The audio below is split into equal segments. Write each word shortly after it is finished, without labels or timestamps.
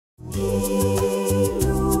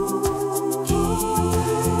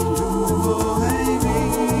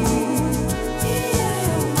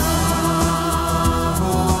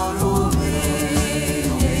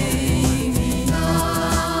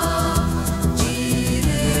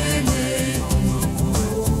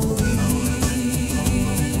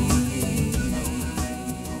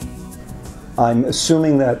I'm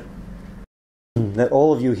assuming that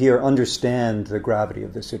all of you here understand the gravity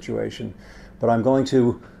of this situation, but I'm going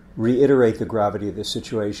to reiterate the gravity of this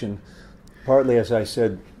situation, partly, as I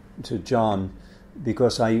said to John,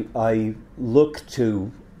 because I look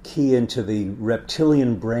to key into the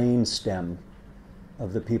reptilian brain stem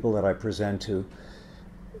of the people that I present to,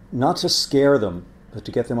 not to scare them, but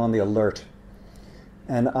to get them on the alert.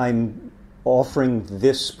 And I'm offering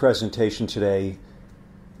this presentation today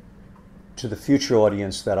to the future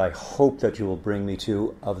audience that I hope that you will bring me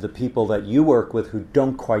to, of the people that you work with who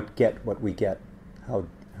don't quite get what we get, how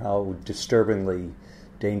disturbingly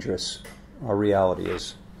dangerous our reality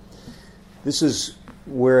is. This is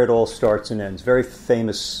where it all starts and ends. Very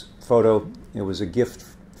famous photo. It was a gift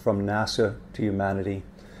from NASA to humanity.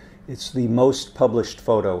 It's the most published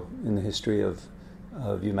photo in the history of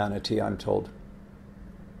humanity, I'm told.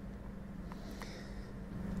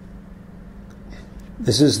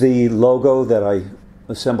 This is the logo that I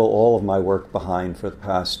assemble all of my work behind for the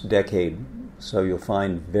past decade. So you'll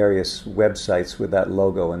find various websites with that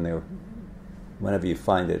logo in there. Whenever you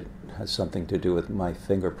find it, it has something to do with my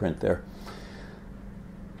fingerprint there.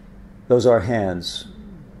 Those are hands.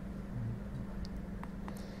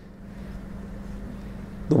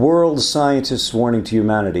 The world's scientists' warning to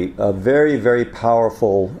humanity, a very, very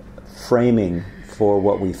powerful framing for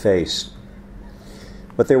what we faced.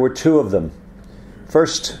 But there were two of them.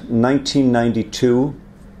 First, 1992,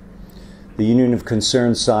 the Union of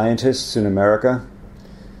Concerned Scientists in America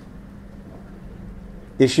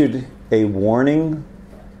issued a warning,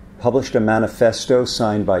 published a manifesto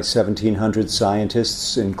signed by 1,700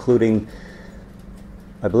 scientists, including,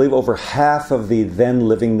 I believe, over half of the then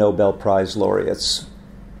living Nobel Prize laureates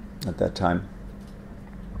at that time.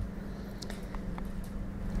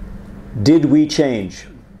 Did we change?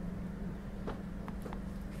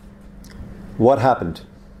 What happened?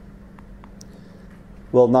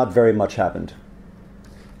 Well, not very much happened.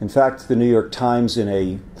 In fact, the New York Times, in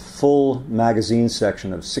a full magazine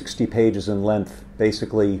section of 60 pages in length,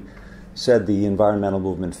 basically said the environmental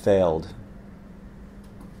movement failed.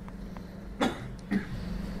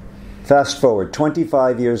 Fast forward,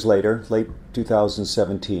 25 years later, late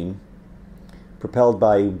 2017, propelled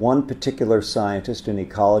by one particular scientist, an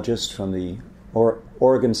ecologist from the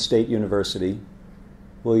Oregon State University,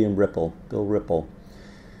 Bill Ripple,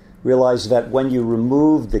 realized that when you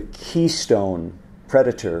remove the keystone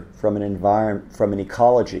predator from an environment, from an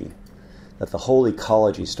ecology, that the whole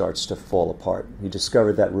ecology starts to fall apart. He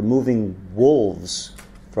discovered that removing wolves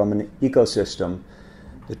from an ecosystem,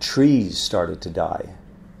 the trees started to die.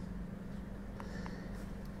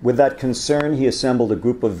 With that concern, he assembled a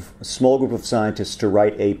small group of scientists to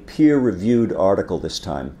write a peer-reviewed article this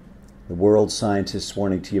time. The World Scientists'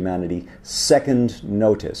 Warning to Humanity, Second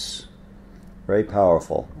Notice. Very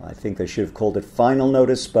powerful. I think they should have called it Final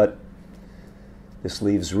Notice, but this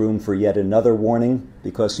leaves room for yet another warning,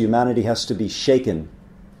 because humanity has to be shaken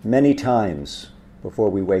many times before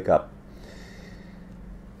we wake up.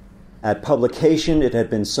 At publication, it had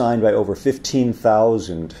been signed by over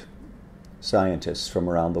 15,000 scientists from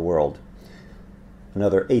around the world.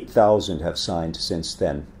 Another 8,000 have signed since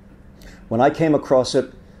then. When I came across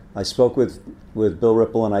it, I spoke with Bill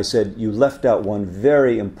Ripple and I said, you left out one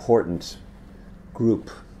very important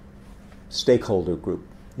group, stakeholder group.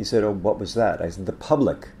 He said, oh, what was that? I said, the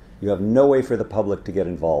public. You have no way for the public to get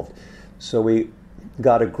involved. So we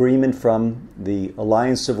got agreement from the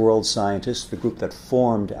Alliance of World Scientists, the group that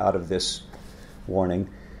formed out of this warning,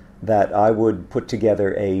 that I would put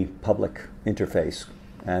together a public interface.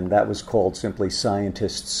 And that was called simply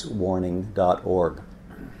scientistswarning.org.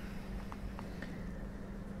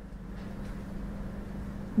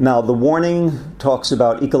 Now, the warning talks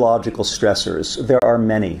about ecological stressors. There are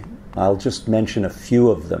many. I'll just mention a few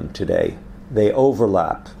of them today. They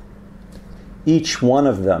overlap. Each one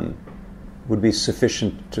of them would be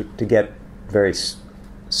sufficient to get very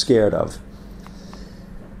scared of.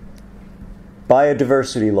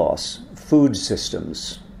 Biodiversity loss, food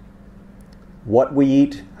systems, what we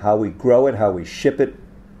eat, how we grow it, how we ship it,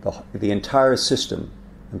 the entire system,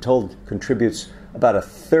 I'm told, contributes about a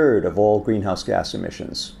third of all greenhouse gas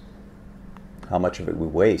emissions. How much of it we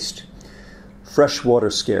waste. Freshwater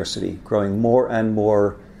scarcity, growing more and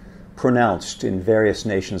more pronounced in various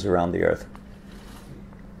nations around the earth.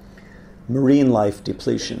 Marine life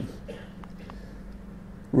depletion.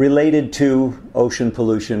 related to ocean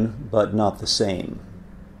pollution, but not the same.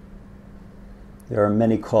 There are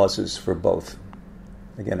many causes for both.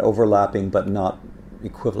 Again, overlapping but not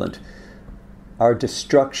equivalent. Our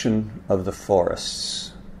destruction of the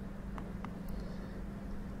forests.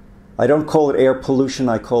 I don't call it air pollution,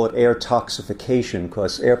 I call it air toxification,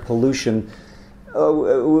 because air pollution,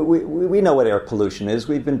 we know what air pollution is.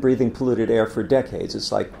 We've been breathing polluted air for decades.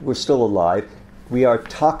 It's like we're still alive. We are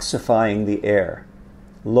toxifying the air.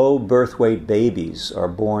 Low birth weight babies are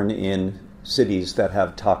born in cities that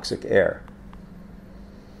have toxic air.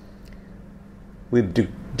 We've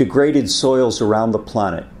degraded soils around the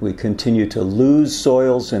planet. We continue to lose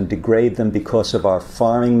soils and degrade them because of our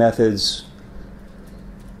farming methods,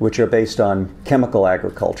 which are based on chemical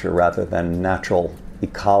agriculture rather than natural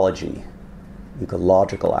ecology,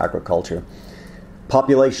 ecological agriculture.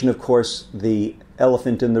 Population, of course, the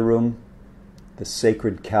elephant in the room, the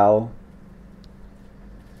sacred cow,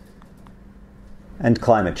 and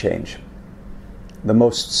climate change. The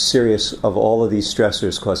most serious of all of these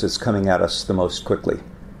stressors because it's coming at us the most quickly.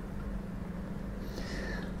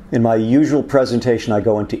 In my usual presentation, I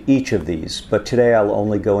go into each of these, but today I'll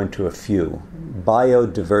only go into a few.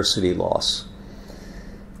 Biodiversity loss.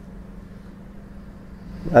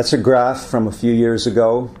 That's a graph from a few years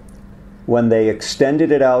ago. When they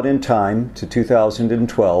extended it out in time to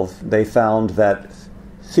 2012, they found that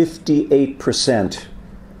 58%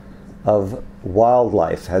 of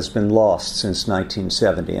wildlife has been lost since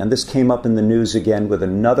 1970. And this came up in the news again with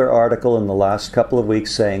another article in the last couple of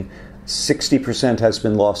weeks saying 60% has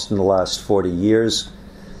been lost in the last 40 years.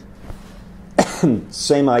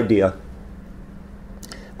 Same idea.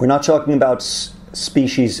 We're not talking about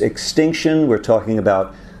species extinction. We're talking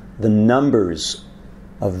about the numbers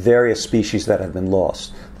of various species that have been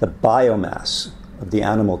lost. The biomass of the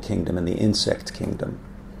animal kingdom and the insect kingdom.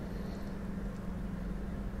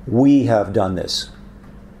 We have done this.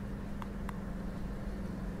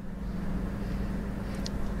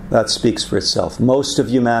 That speaks for itself. Most of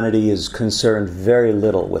humanity is concerned very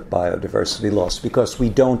little with biodiversity loss because we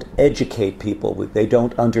don't educate people. They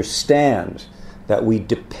don't understand that we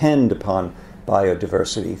depend upon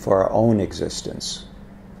biodiversity for our own existence.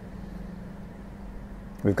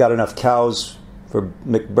 We've got enough cows for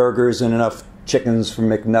McBurgers and enough chickens for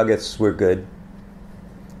McNuggets. We're good.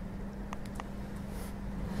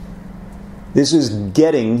 This is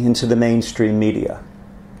getting into the mainstream media.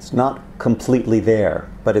 It's not completely there,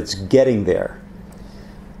 but it's getting there.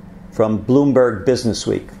 From Bloomberg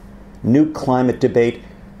Businessweek, new climate debate,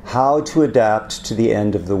 how to adapt to the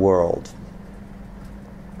end of the world.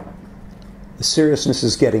 The seriousness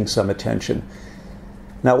is getting some attention.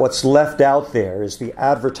 Now, what's left out there is the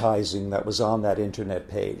advertising that was on that internet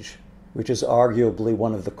page, which is arguably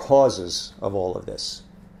one of the causes of all of this.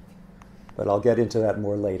 But I'll get into that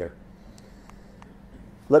more later.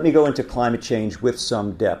 Let me go into climate change with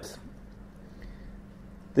some depth.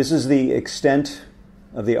 This is the extent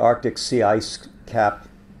of the Arctic sea ice cap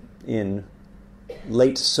in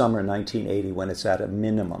late summer 1980 when it's at a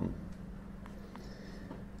minimum.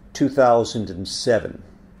 2007.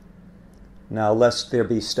 Now, lest there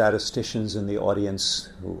be statisticians in the audience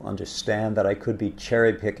who understand that I could be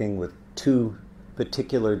cherry picking with two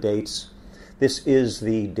particular dates, this is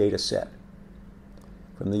the data set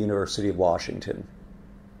from the University of Washington.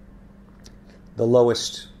 The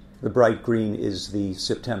lowest, the bright green, is the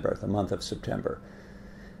month of September.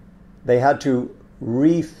 They had to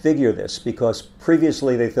refigure this because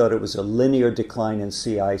previously they thought it was a linear decline in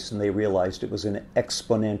sea ice and they realized it was an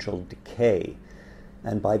exponential decay.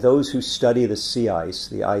 And by those who study the sea ice,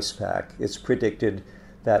 the ice pack, it's predicted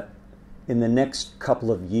that in the next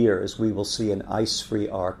couple of years we will see an ice-free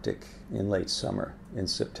Arctic in late summer, in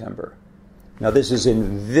September. Now this is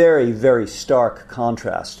in very, very stark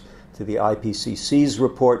contrast to the IPCC's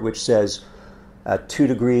report, which says at 2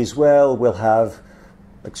 degrees, well, we'll have,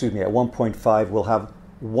 at 1.5, we'll have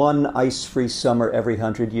one ice-free summer every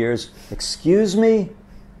 100 years. Excuse me?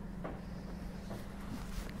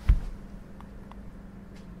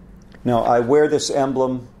 Now, I wear this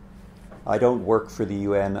emblem. I don't work for the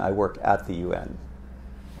UN, I work at the UN.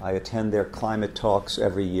 I attend their climate talks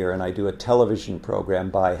every year, and I do a television program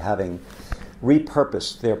by having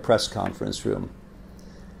repurposed their press conference room.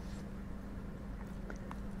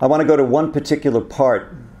 I want to go to one particular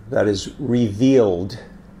part that is revealed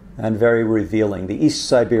and very revealing, the East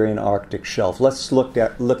Siberian Arctic Shelf. Let's look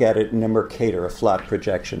at it in a Mercator, a flat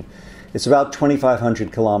projection. It's about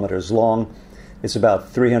 2,500 kilometers long. It's about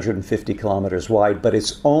 350 kilometers wide, but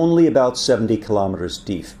it's only about 70 kilometers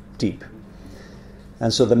deep.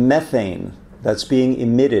 And so the methane that's being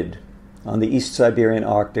emitted on the East Siberian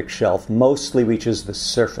Arctic shelf mostly reaches the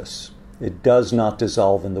surface. It does not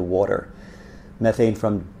dissolve in the water. Methane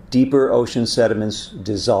from deeper ocean sediments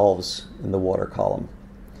dissolves in the water column.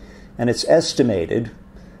 And it's estimated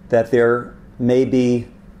that there may be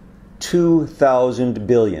 2,000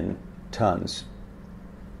 billion tons,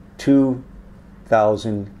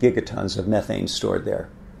 2,000 gigatons of methane stored there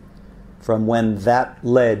from when that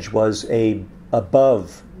ledge was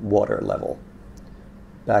above water level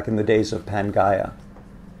back in the days of Pangaea.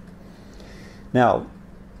 Now,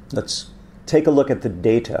 let's take a look at the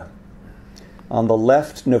data. On the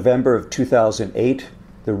left, November of 2008,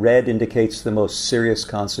 the red indicates the most serious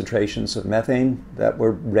concentrations of methane that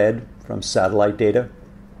were read from satellite data.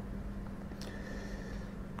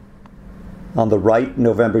 On the right,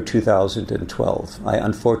 November 2012. I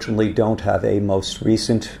unfortunately don't have a most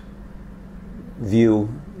recent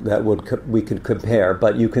view that we could compare,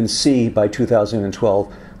 but you can see by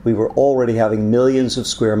 2012 we were already having millions of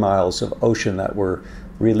square miles of ocean that were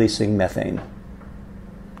releasing methane.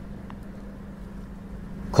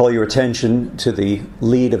 Call your attention to the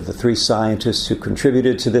lead of the three scientists who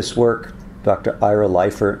contributed to this work, Dr. Ira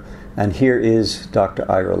Leifer, and here is Dr.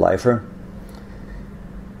 Ira Leifer,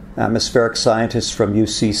 atmospheric scientist from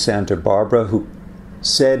UC Santa Barbara, who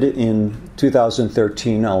said in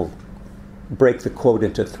 2013, I'll break the quote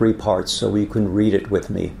into three parts so you can read it with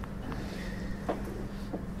me.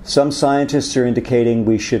 Some scientists are indicating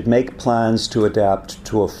we should make plans to adapt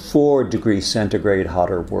to a 4-degree centigrade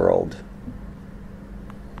hotter world.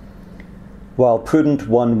 While prudent,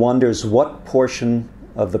 one wonders what portion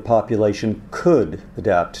of the population could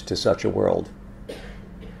adapt to such a world.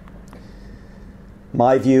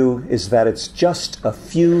 My view is that it's just a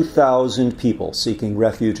few thousand people seeking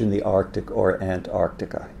refuge in the Arctic or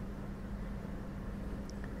Antarctica.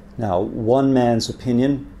 Now, one man's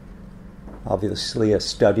opinion, obviously a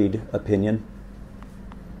studied opinion,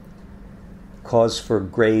 cause for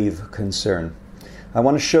grave concern. I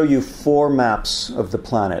want to show you 4 maps of the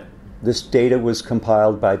planet. This data was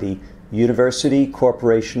compiled by the University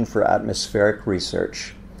Corporation for Atmospheric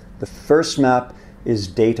Research. The first map is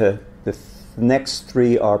data. The next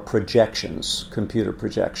 3 are projections, computer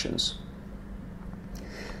projections.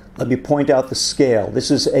 Let me point out the scale.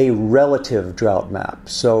 This is a relative drought map.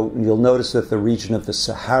 So you'll notice that the region of the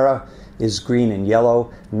Sahara is green and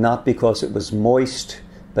yellow, not because it was moist,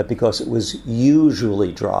 but because it was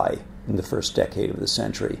usually dry in the first decade of the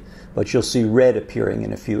century. But you'll see red appearing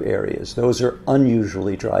in a few areas. Those are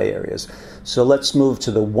unusually dry areas. So let's move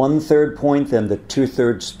to the 1/3 point, then the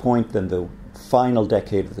 2/3 point, then the final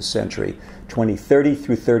decade of the century, 2030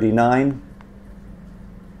 through 39,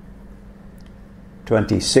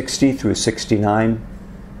 2060 through 69,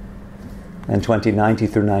 and 2090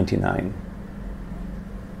 through 99.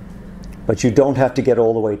 But you don't have to get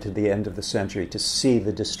all the way to the end of the century to see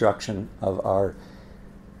the destruction of our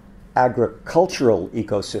agricultural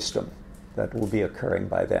ecosystem that will be occurring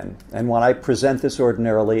by then. And when I present this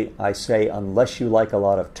ordinarily, I say, unless you like a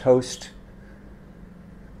lot of toast,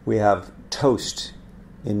 we have toast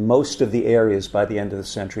in most of the areas by the end of the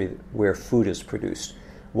century where food is produced.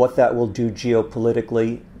 What that will do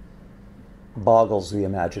geopolitically boggles the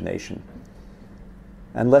imagination.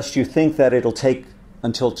 Unless you think that it'll take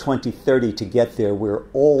until 2030 to get there, we're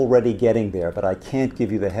already getting there, but I can't give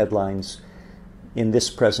you the headlines in this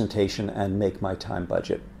presentation and make my time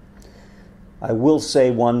budget. I will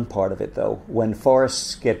say one part of it, though. When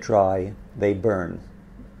forests get dry, they burn.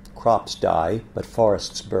 Crops die, but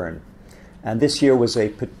forests burn. And this year was a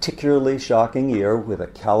particularly shocking year with a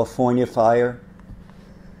California fire,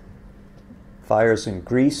 fires in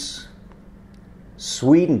Greece,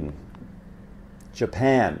 Sweden,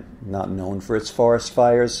 Japan, not known for its forest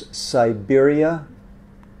fires, Siberia,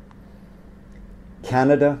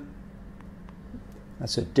 Canada.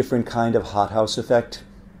 That's a different kind of hothouse effect.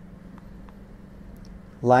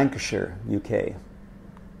 Lancashire, UK.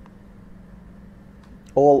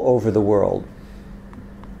 All over the world.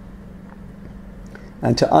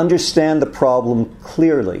 And to understand the problem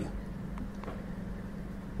clearly,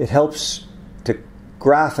 it helps to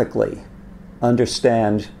graphically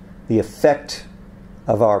understand the effect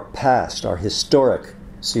of our past, our historic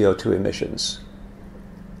CO2 emissions.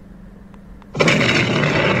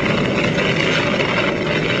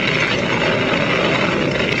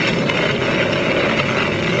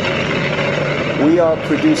 We are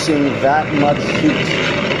producing that much heat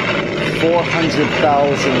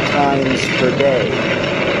 400,000 times per day,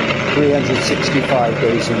 365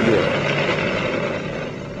 days a year.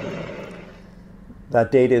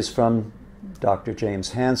 That data is from Dr.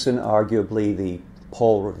 James Hansen, arguably the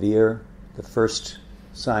Paul Revere, the first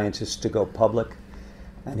scientist to go public.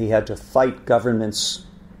 and he had to fight governments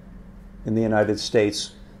in the United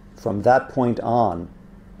States from that point on,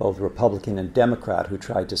 both Republican and Democrat, who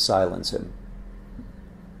tried to silence him.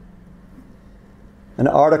 An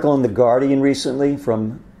article in The Guardian recently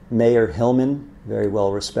from Mayer Hillman, very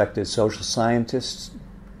well-respected social scientist.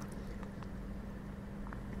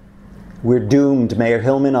 We're doomed, Mayer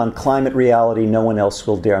Hillman, on climate reality no one else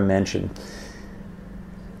will dare mention.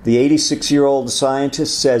 The 86-year-old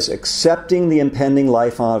scientist says accepting the impending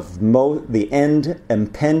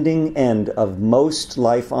impending end of most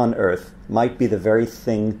life on Earth might be the very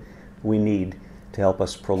thing we need to help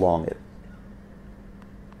us prolong it.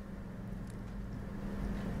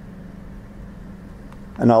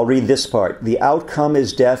 And I'll read this part. The outcome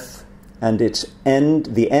is death and its end,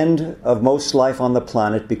 the end of most life on the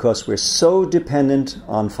planet, because we're so dependent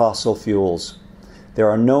on fossil fuels. There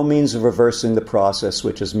are no means of reversing the process,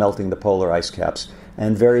 which is melting the polar ice caps,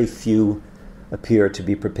 and very few appear to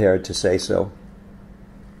be prepared to say so.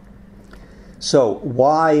 So,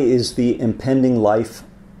 why is the impending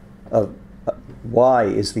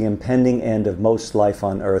end of most life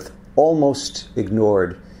on Earth almost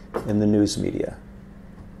ignored in the news media?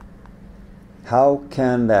 How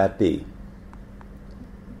can that be?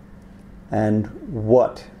 And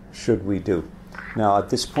what should we do? Now, at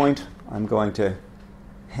this point, I'm going to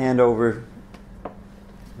hand over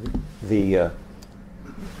the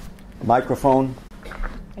microphone.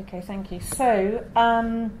 Okay, thank you. So,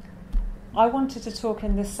 I wanted to talk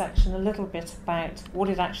in this section a little bit about what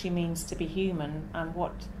it actually means to be human,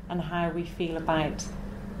 and how we feel about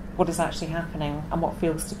what is actually happening and what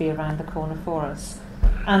feels to be around the corner for us.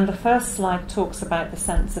 And the first slide talks about the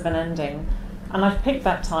sense of an ending. And I've picked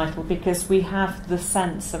that title because we have the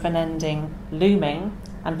sense of an ending looming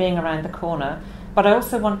and being around the corner. But I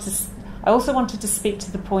also wanted to speak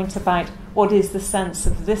to the point about what is the sense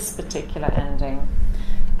of this particular ending.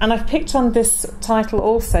 And I've picked on this title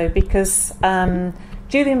also because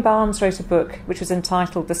Julian Barnes wrote a book which was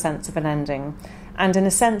entitled The Sense of an Ending. And in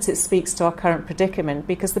a sense it speaks to our current predicament,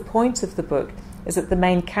 because the point of the book is that the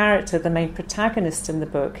main character, the main protagonist in the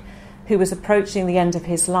book, who was approaching the end of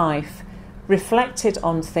his life, reflected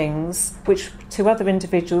on things which to other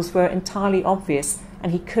individuals were entirely obvious,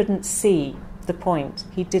 and he couldn't see the point.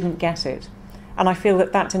 He didn't get it. And I feel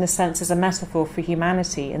that that, in a sense, is a metaphor for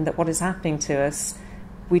humanity, in that what is happening to us,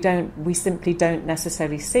 we simply don't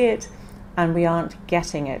necessarily see it, and we aren't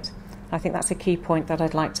getting it. I think that's a key point that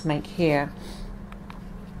I'd like to make here.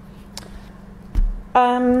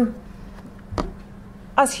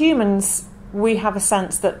 As humans, we have a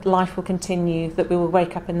sense that life will continue, that we will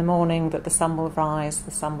wake up in the morning, that the sun will rise,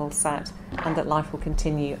 the sun will set, and that life will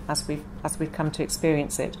continue as we've come to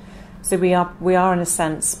experience it. So we are in a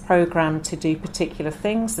sense programmed to do particular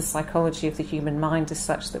things. The psychology of the human mind is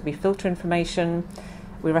such that we filter information,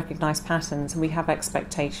 we recognise patterns, and we have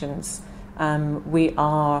expectations. We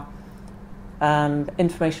are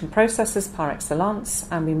information processors par excellence,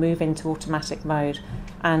 and we move into automatic mode.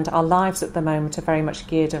 And our lives at the moment are very much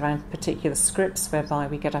geared around particular scripts, whereby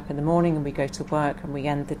we get up in the morning and we go to work and we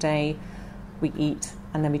end the day, we eat,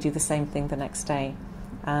 and then we do the same thing the next day.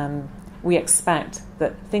 We expect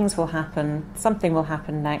that things will happen, something will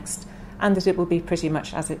happen next, and that it will be pretty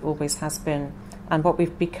much as it always has been. And what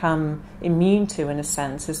we've become immune to, in a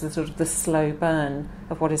sense, is the sort of the slow burn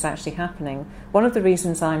of what is actually happening. One of the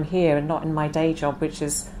reasons I'm here and not in my day job, which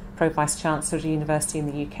is Pro-Vice Chancellor at a university in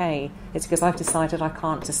the UK, is because I've decided I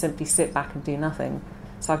can't just simply sit back and do nothing.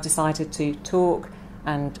 So I've decided to talk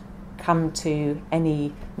and come to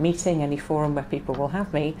any meeting, any forum where people will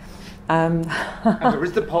have me. And there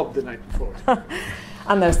is the pub the night before.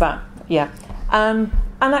 And there's that, yeah. And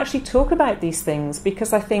actually talk about these things,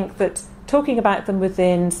 because I think that talking about them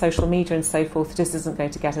within social media and so forth just isn't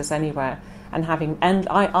going to get us anywhere. And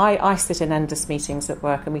I sit in endless meetings at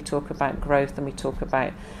work, and we talk about growth, and we talk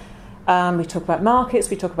about markets,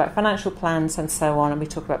 we talk about financial plans and so on, and we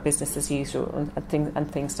talk about business as usual,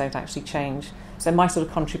 and things don't actually change. So my sort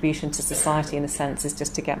of contribution to society, in a sense, is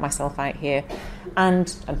just to get myself out here and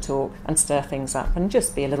talk and stir things up and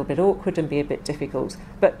just be a little bit awkward and be a bit difficult.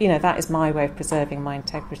 But, that is my way of preserving my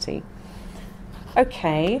integrity.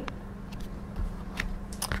 Okay.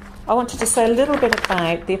 I wanted to say a little bit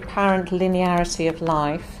about the apparent linearity of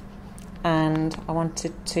life. And I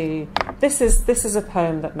wanted to. This is a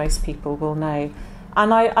poem that most people will know,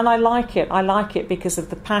 and I like it. I like it because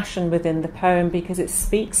of the passion within the poem, because it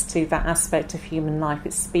speaks to that aspect of human life.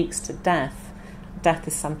 It speaks to death. Death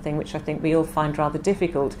is something which I think we all find rather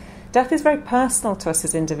difficult. Death is very personal to us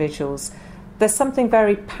as individuals. There's something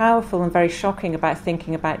very powerful and very shocking about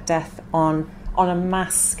thinking about death on a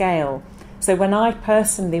mass scale. So when I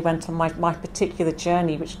personally went on my particular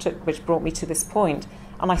journey, which brought me to this point,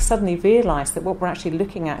 and I suddenly realised that what we're actually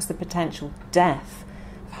looking at is the potential death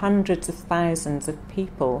of hundreds of thousands of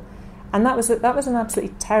people, and that was an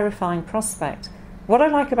absolutely terrifying prospect. What I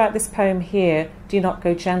like about this poem here, "Do not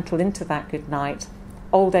go gentle into that good night.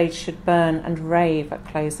 Old age should burn and rave at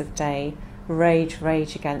close of day. Rage,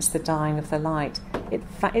 rage against the dying of the light."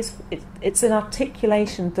 It's an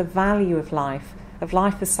articulation of the value of life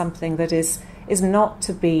as something that is not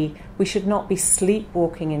to be. We should not be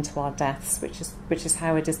sleepwalking into our deaths, which is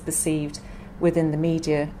how it is perceived within the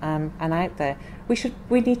media and out there.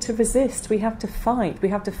 We need to resist. We have to fight. We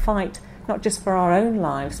have to fight not just for our own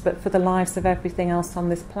lives, but for the lives of everything else on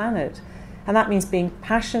this planet. And that means being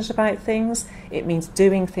passionate about things. It means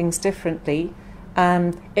doing things differently.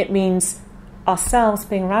 It means ourselves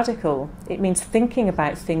being radical. It means thinking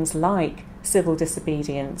about things like civil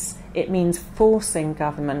disobedience. It means forcing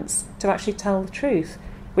governments to actually tell the truth,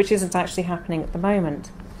 which isn't actually happening at the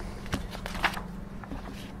moment.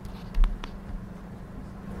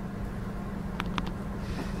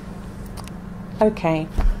 Okay.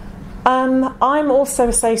 I'm also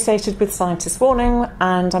associated with Scientists Warning,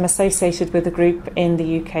 and I'm associated with a group in the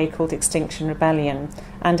UK called Extinction Rebellion.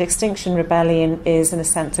 And Extinction Rebellion is, in a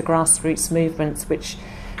sense, a grassroots movement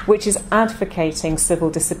which is advocating civil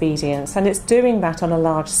disobedience, and it's doing that on a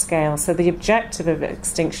large scale. So the objective of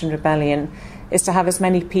Extinction Rebellion is to have as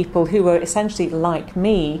many people who are essentially like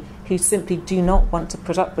me, who simply do not want to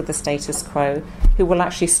put up with the status quo, who will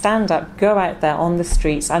actually stand up, go out there on the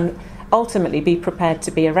streets, and ultimately be prepared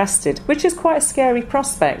to be arrested, which is quite a scary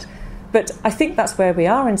prospect. But I think that's where we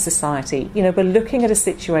are in society. You know, we're looking at a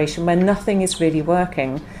situation where nothing is really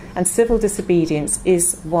working, and civil disobedience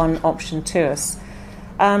is one option to us.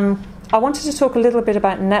 I wanted to talk a little bit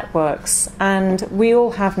about networks, and we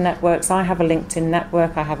all have networks. I have a LinkedIn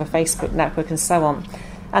network, I have a Facebook network, and so on.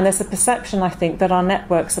 And there's a perception, I think, that our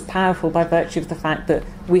networks are powerful by virtue of the fact that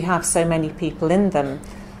we have so many people in them.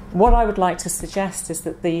 What I would like to suggest is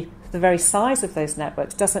that the very size of those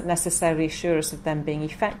networks doesn't necessarily assure us of them being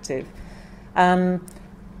effective.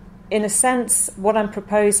 In a sense, what I'm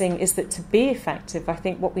proposing is that to be effective, I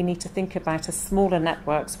think what we need to think about are smaller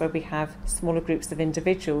networks where we have smaller groups of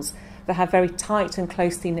individuals that have very tight and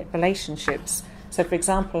closely knit relationships. So, for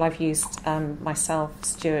example, I've used myself,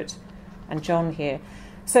 Stuart, and John here.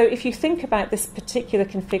 So if you think about this particular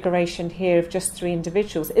configuration here of just 3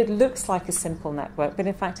 individuals, it looks like a simple network, but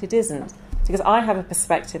in fact it isn't. Because I have a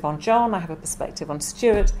perspective on John, I have a perspective on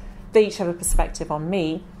Stuart, they each have a perspective on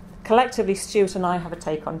me. Collectively, Stuart and I have a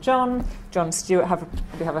take on John, John and Stuart have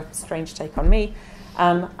a strange take on me,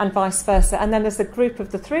 and vice versa. And then as a group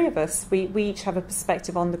of the 3 of us, we each have a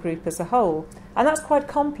perspective on the group as a whole. And that's quite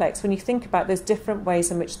complex when you think about those different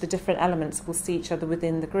ways in which the different elements will see each other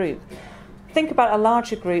within the group. Think about a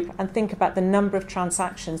larger group and think about the number of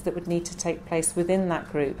transactions that would need to take place within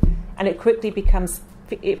that group. And it quickly becomes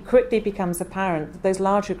apparent that those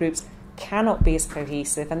larger groups cannot be as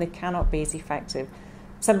cohesive and they cannot be as effective.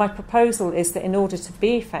 So my proposal is that in order to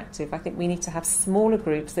be effective, I think we need to have smaller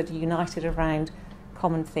groups that are united around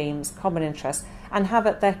common themes, common interests, and have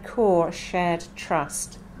at their core a shared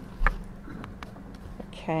trust.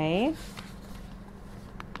 Okay.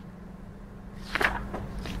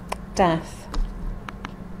 Death.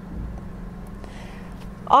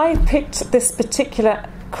 I picked this particular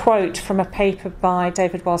quote from a paper by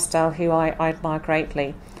David Wasdell, who I admire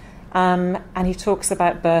greatly. And he talks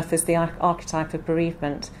about birth as the archetype of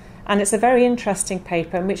bereavement. And it's a very interesting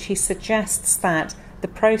paper in which he suggests that the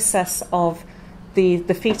process of the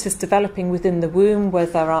fetus developing within the womb, where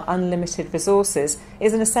there are unlimited resources,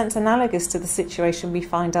 is in a sense analogous to the situation we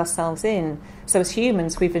find ourselves in. So as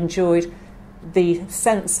humans, we've enjoyed the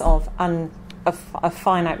sense of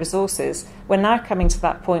finite resources. We're now coming to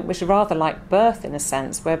that point which is rather like birth in a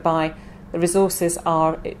sense, whereby the resources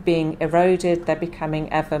are being eroded, they're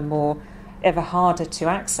becoming ever harder to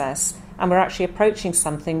access, and we're actually approaching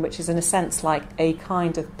something which is in a sense like a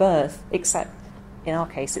kind of birth, except in our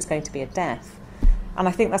case it's going to be a death. And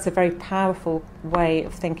I think that's a very powerful way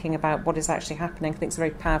of thinking about what is actually happening. I think it's a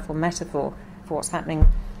very powerful metaphor for what's happening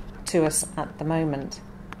to us at the moment.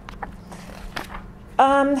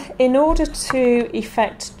 In order to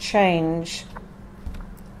effect change,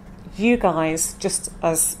 you guys, just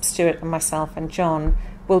as Stuart and myself and John,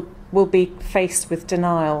 will be faced with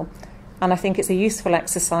denial. And I think it's a useful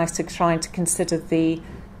exercise to try and to consider the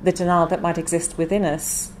denial that might exist within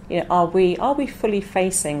us. You know, are we fully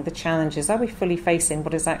facing the challenges? Are we fully facing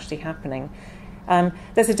what is actually happening?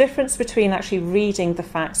 There's a difference between actually reading the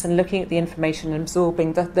facts and looking at the information and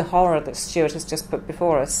absorbing the horror that Stuart has just put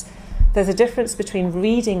before us, There's a difference between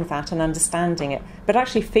reading that and understanding it, but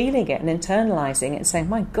actually feeling it and internalising it and saying,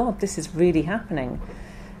 my God, this is really happening.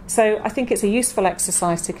 So I think it's a useful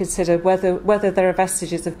exercise to consider whether there are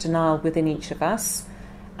vestiges of denial within each of us,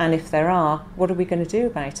 and if there are, what are we going to do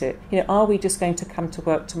about it? Are we just going to come to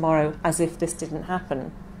work tomorrow as if this didn't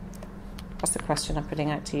happen? That's the question I'm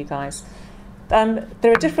putting out to you guys. There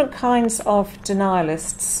are different kinds of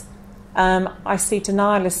denialists. I see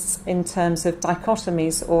denialists in terms of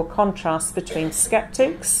dichotomies or contrasts between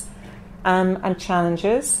skeptics and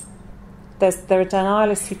challengers. There are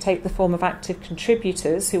denialists who take the form of active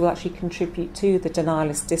contributors who will actually contribute to the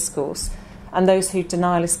denialist discourse, and those who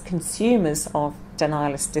denialist consumers of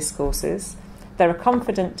denialist discourses. There are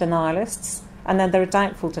confident denialists, and then there are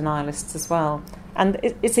doubtful denialists as well. And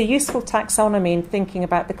it's a useful taxonomy in thinking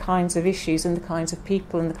about the kinds of issues and the kinds of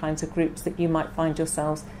people and the kinds of groups that you might find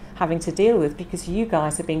yourselves having to deal with, because you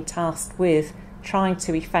guys are being tasked with trying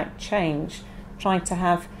to effect change, trying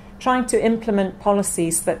to implement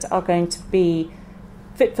policies that are going to be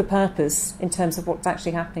fit for purpose in terms of what's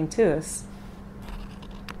actually happening to us.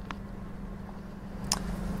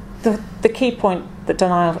 The key point that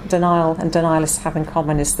denial and denialists have in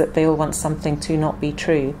common is that they all want something to not be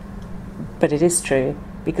true, but it is true,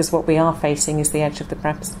 because what we are facing is the edge of the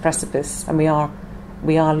precipice, and we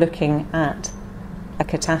are looking at a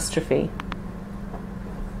catastrophe.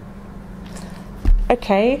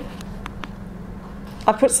 Okay,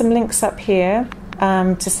 I put some links up here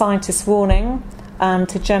to Scientist Warning,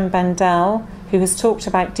 to Jem Bendell, who has talked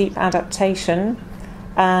about deep adaptation.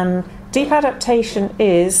 Deep adaptation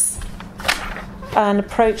is an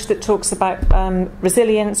approach that talks about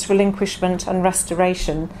resilience, relinquishment and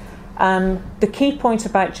restoration. The key point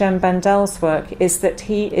about Jem Bendell's work is that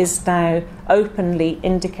he is now openly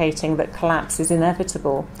indicating that collapse is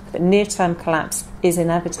inevitable, that near-term collapse is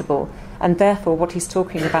inevitable, and therefore what he's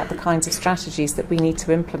talking about the kinds of strategies that we need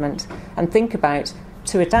to implement and think about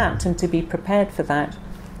to adapt and to be prepared for that.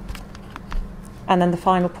 And then the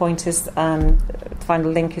final point is, the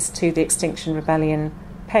final link is to the Extinction Rebellion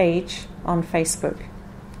page on Facebook.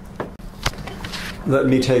 Let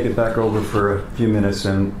me take it back over for a few minutes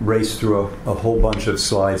and race through a whole bunch of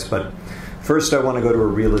slides. But first I want to go to a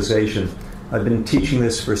realization. I've been teaching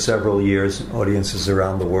this for several years, audiences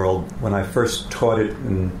around the world. When I first taught it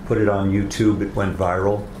and put it on YouTube, it went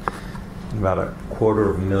viral. About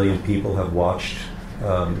 250,000 people have watched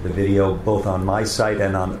the video, both on my site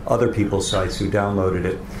and on other people's sites who downloaded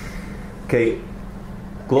it. Okay,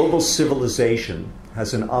 global civilization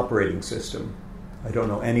has an operating system. I don't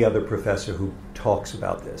know any other professor who talks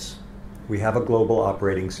about this. We have a global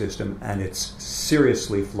operating system, and it's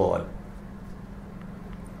seriously flawed.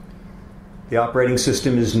 The operating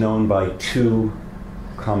system is known by two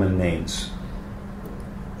common names: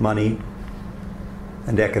 money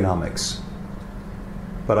and economics.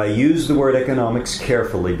 But I use the word economics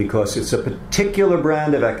carefully because it's a particular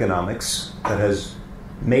brand of economics that has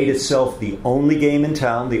made itself the only game in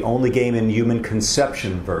town, the only game in human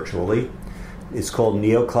conception virtually. It's called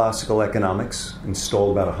neoclassical economics,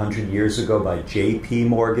 installed about 100 years ago by J.P.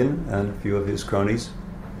 Morgan and a few of his cronies.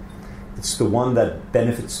 It's the one that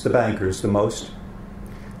benefits the bankers the most.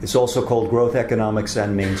 It's also called growth economics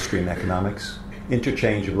and mainstream economics,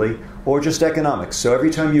 interchangeably, or just economics. So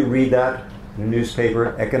every time you read that in a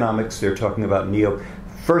newspaper, economics, they're talking about neo.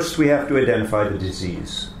 First, we have to identify the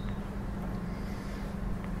disease.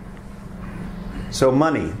 So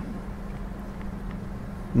money.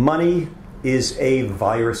 Money is a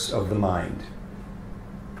virus of the mind.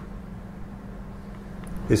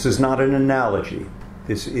 This is not an analogy.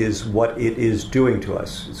 This is what it is doing to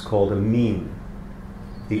us. It's called a meme.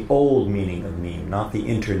 The old meaning of meme, not the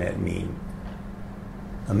internet meme.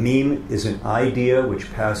 A meme is an idea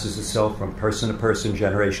which passes itself from person to person,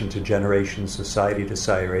 generation to generation, society to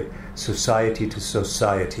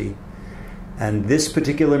society. And this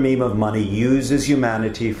particular meme of money uses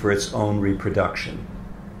humanity for its own reproduction.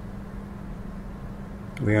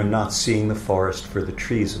 We are not seeing the forest for the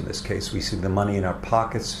trees in this case. We see the money in our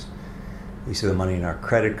pockets, we see the money in our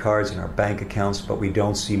credit cards, in our bank accounts, but we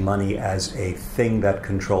don't see money as a thing that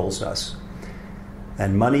controls us.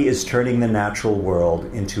 And money is turning the natural world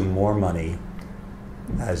into more money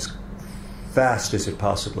as fast as it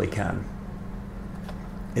possibly can.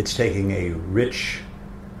 It's taking a rich,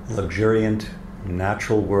 luxuriant,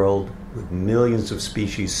 natural world with millions of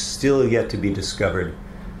species still yet to be discovered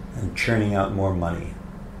and churning out more money.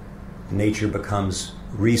 Nature becomes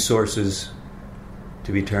resources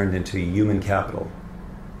to be turned into human capital,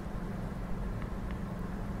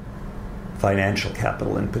 financial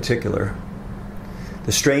capital in particular.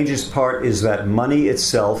 The strangest part is that money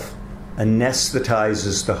itself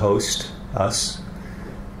anesthetizes the host, us,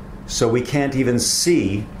 so we can't even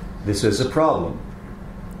see this as a problem.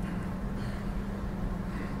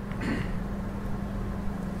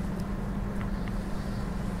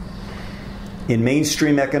 In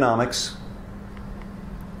mainstream economics,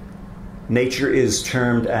 nature is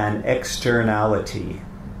termed an externality,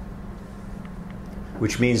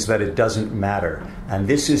 which means that it doesn't matter. And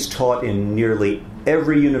this is taught in nearly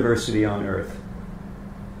every university on earth.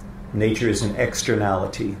 Nature is an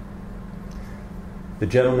externality. The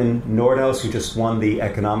gentleman Nordhaus, who just won the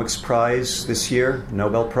economics prize this year,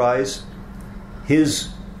 Nobel Prize,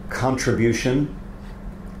 his contribution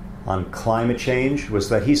on climate change was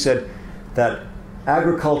that he said that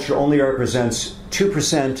agriculture only represents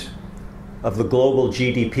 2% of the global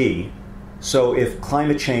GDP. So if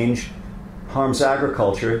climate change harms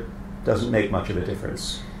agriculture, it doesn't make much of a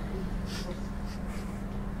difference.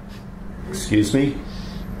 Excuse me?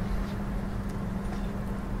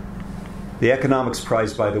 The economics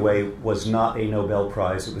prize, by the way, was not a Nobel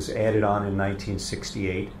Prize. It was added on in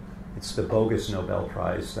 1968. It's the bogus Nobel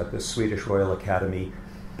Prize that the Swedish Royal Academy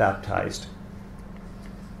baptized.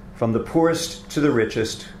 From the poorest to the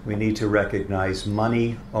richest, we need to recognize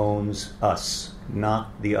money owns us,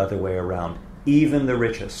 not the other way around. Even the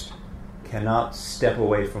richest cannot step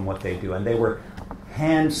away from what they do. And they were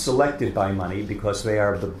hand-selected by money because they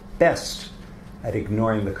are the best at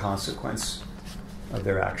ignoring the consequence of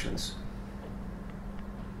their actions.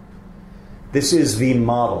 This is the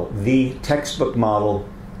model, the textbook model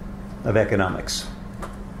of economics.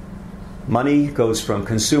 Money goes from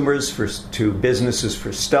consumers to businesses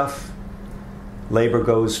for stuff. Labor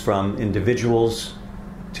goes from individuals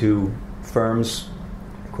to firms,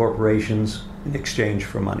 corporations, in exchange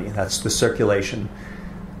for money. That's the circulation.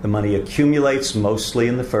 The money accumulates mostly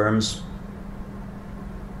in the firms,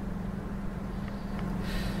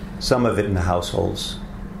 some of it in the households.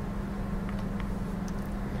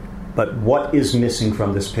 But what is missing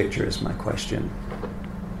from this picture is my question.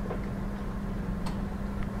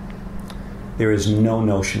 There is no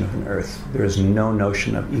notion of an earth. There is no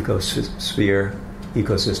notion of ecosphere,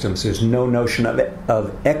 ecosystems. There's no notion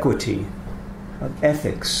of equity, of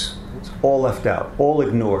ethics. It's all left out, all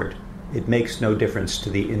ignored. It makes no difference to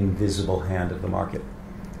the invisible hand of the market.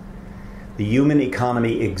 The human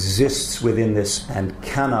economy exists within this and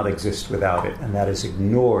cannot exist without it, and that is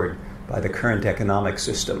ignored by the current economic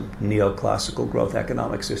system, neoclassical growth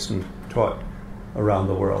economic system taught around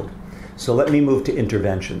the world. So let me move to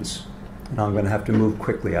interventions. And I'm going to have to move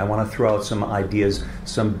quickly. I want to throw out some ideas,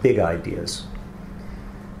 some big ideas.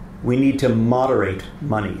 We need to moderate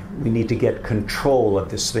money. We need to get control of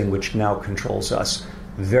this thing which now controls us.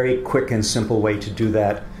 Very quick and simple way to do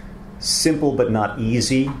that. Simple but not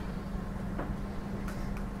easy.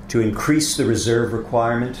 To increase the reserve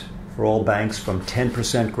requirement for all banks from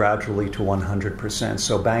 10% gradually to 100%.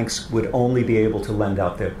 So banks would only be able to lend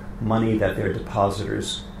out their money that their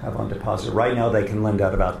depositors have on deposit. Right now they can lend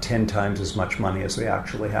out about 10 times as much money as they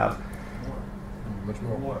actually have. Much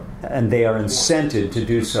more. And they are incented to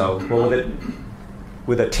do so. Well,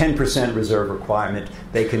 with a 10% reserve requirement,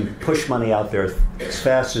 they can push money out there as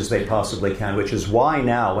fast as they possibly can, which is why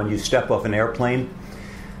now when you step off an airplane,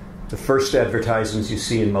 the first advertisements you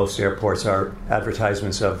see in most airports are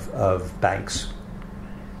advertisements of banks.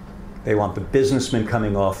 They want the businessmen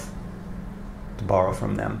coming off to borrow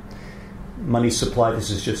from them. Money supply, this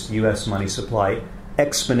is just U.S. money supply,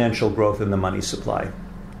 exponential growth in the money supply.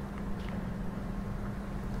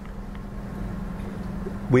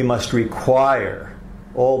 We must require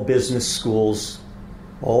all business schools,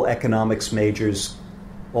 all economics majors,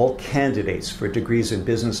 all candidates for degrees in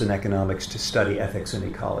business and economics to study ethics and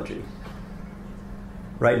ecology.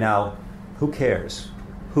 Right now, who cares?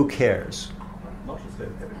 Who cares?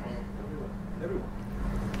 Everyone.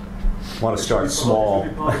 Want to start small.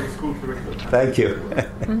 Thank you.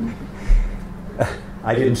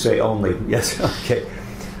 I didn't say only. Yes, okay.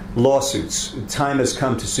 Lawsuits. Time has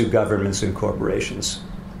come to sue governments and corporations.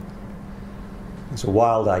 It's a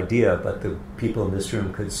wild idea, but the people in this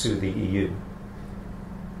room could sue the EU.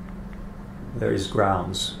 There is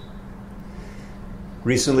grounds.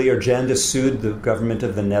 Recently, Urgenda sued the government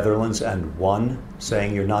of the Netherlands and won,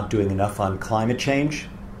 saying you're not doing enough on climate change.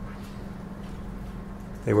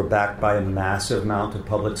 They were backed by a massive amount of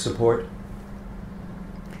public support.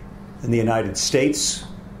 In the United States,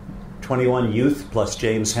 21 youth, plus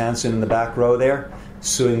James Hansen in the back row there,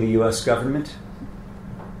 suing the U.S. government.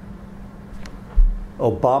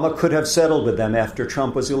 Obama could have settled with them after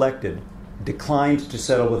Trump was elected, declined to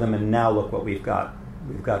settle with them, and now look what we've got.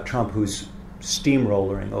 We've got Trump who's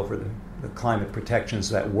steamrolling over the climate protections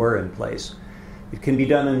that were in place. It can be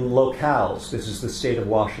done in locales. This is the state of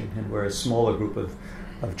Washington, where a smaller group of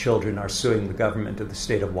children are suing the government of the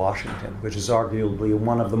state of Washington, which is arguably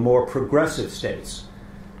one of the more progressive states.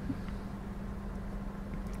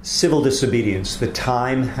 Civil disobedience. The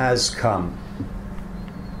time has come.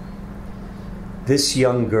 This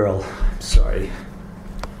young girl, I'm sorry.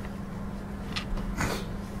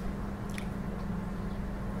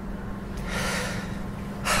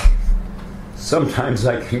 Sometimes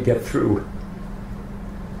I can get through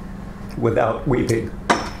without weeping.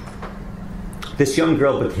 This young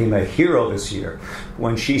girl became a hero this year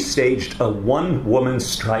when she staged a one-woman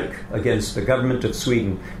strike against the government of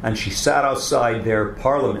Sweden, and she sat outside their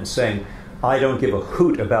parliament saying, "I don't give a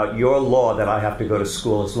hoot about your law that I have to go to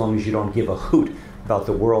school as long as you don't give a hoot about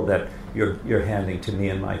the world that you're handing to me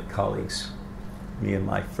and my colleagues, me and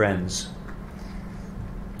my friends."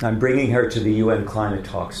 I'm bringing her to the UN climate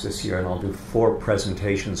talks this year, and I'll do 4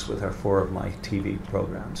 presentations with her, 4 of my TV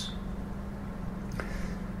programs.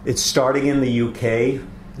 It's starting in the UK,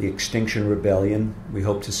 the Extinction Rebellion. We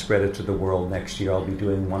hope to spread it to the world next year. I'll be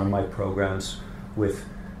doing one of my programs with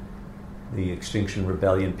the Extinction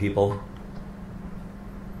Rebellion people.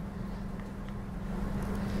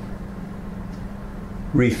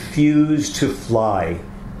 Refuse to fly.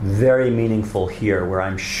 Very meaningful here, where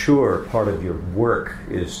I'm sure part of your work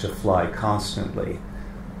is to fly constantly.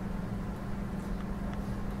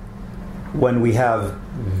 When we have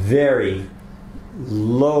very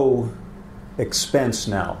low expense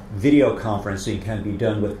now, video conferencing can be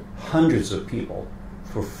done with hundreds of people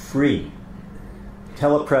for free.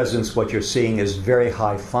 Telepresence, what you're seeing is very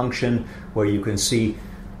high function, where you can see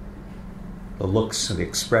the looks and the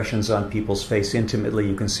expressions on people's face intimately.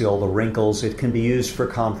 You can see all the wrinkles. It can be used for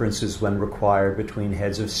conferences when required between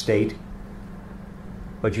heads of state.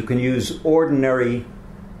 But you can use ordinary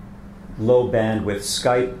low bandwidth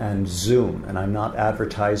Skype and Zoom. And I'm not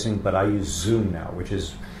advertising, but I use Zoom now, which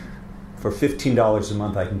is, for $15 a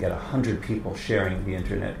month, I can get 100 people sharing the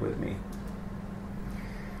internet with me.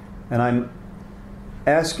 And I'm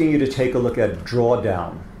asking you to take a look at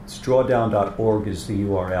Drawdown. It's drawdown.org is the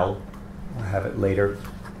URL. I'll have it later,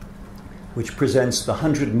 which presents the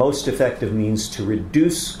 100 most effective means to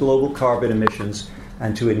reduce global carbon emissions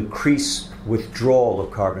and to increase withdrawal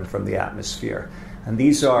of carbon from the atmosphere. And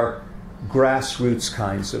these are grassroots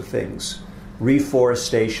kinds of things.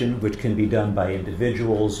 Reforestation, which can be done by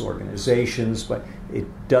individuals, organizations, but it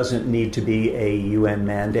doesn't need to be a UN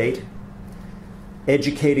mandate.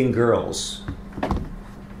 Educating girls,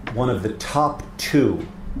 one of the top 2,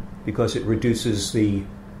 because it reduces the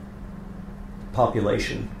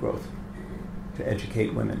population growth, to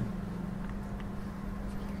educate women.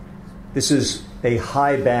 This is a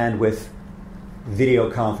high bandwidth video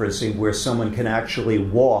conferencing where someone can actually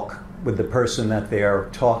walk with the person that they are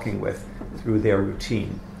talking with through their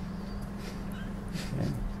routine. Okay.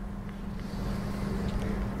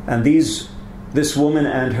 And this woman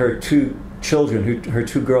and her 2 children, her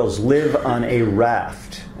 2 girls, live on a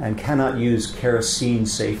raft and cannot use kerosene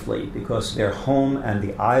safely because their home and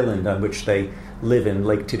the island on which they live in,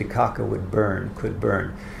 Lake Titicaca, could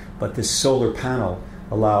burn. But this solar panel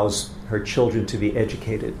allows her children to be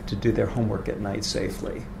educated to do their homework at night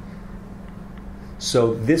safely.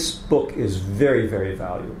 So this book is very, very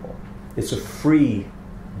valuable. It's a free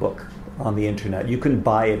book on the internet. You can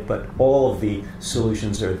buy it, but all of the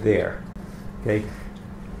solutions are there. Okay?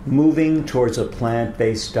 Moving towards a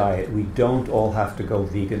plant-based diet. We don't all have to go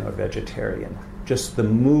vegan or vegetarian. Just the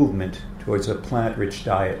movement towards a plant-rich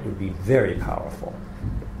diet would be very powerful.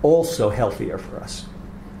 Also healthier for us.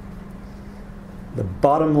 The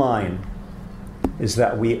bottom line is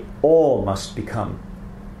that we all must become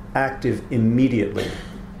active immediately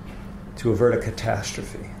to avert a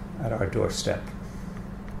catastrophe at our doorstep.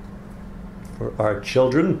 For our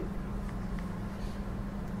children,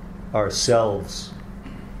 ourselves,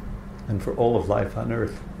 and for all of life on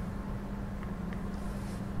Earth.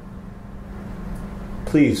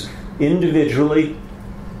 Please, individually,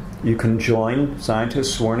 you can join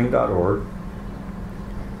scientistswarning.org,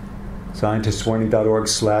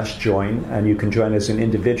 scientistswarning.org/join, and you can join as an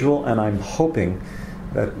individual, and I'm hoping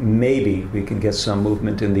that maybe we can get some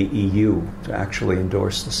movement in the EU to actually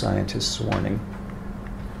endorse the Scientists' Warning.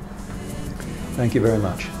 Thank you very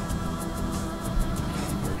much.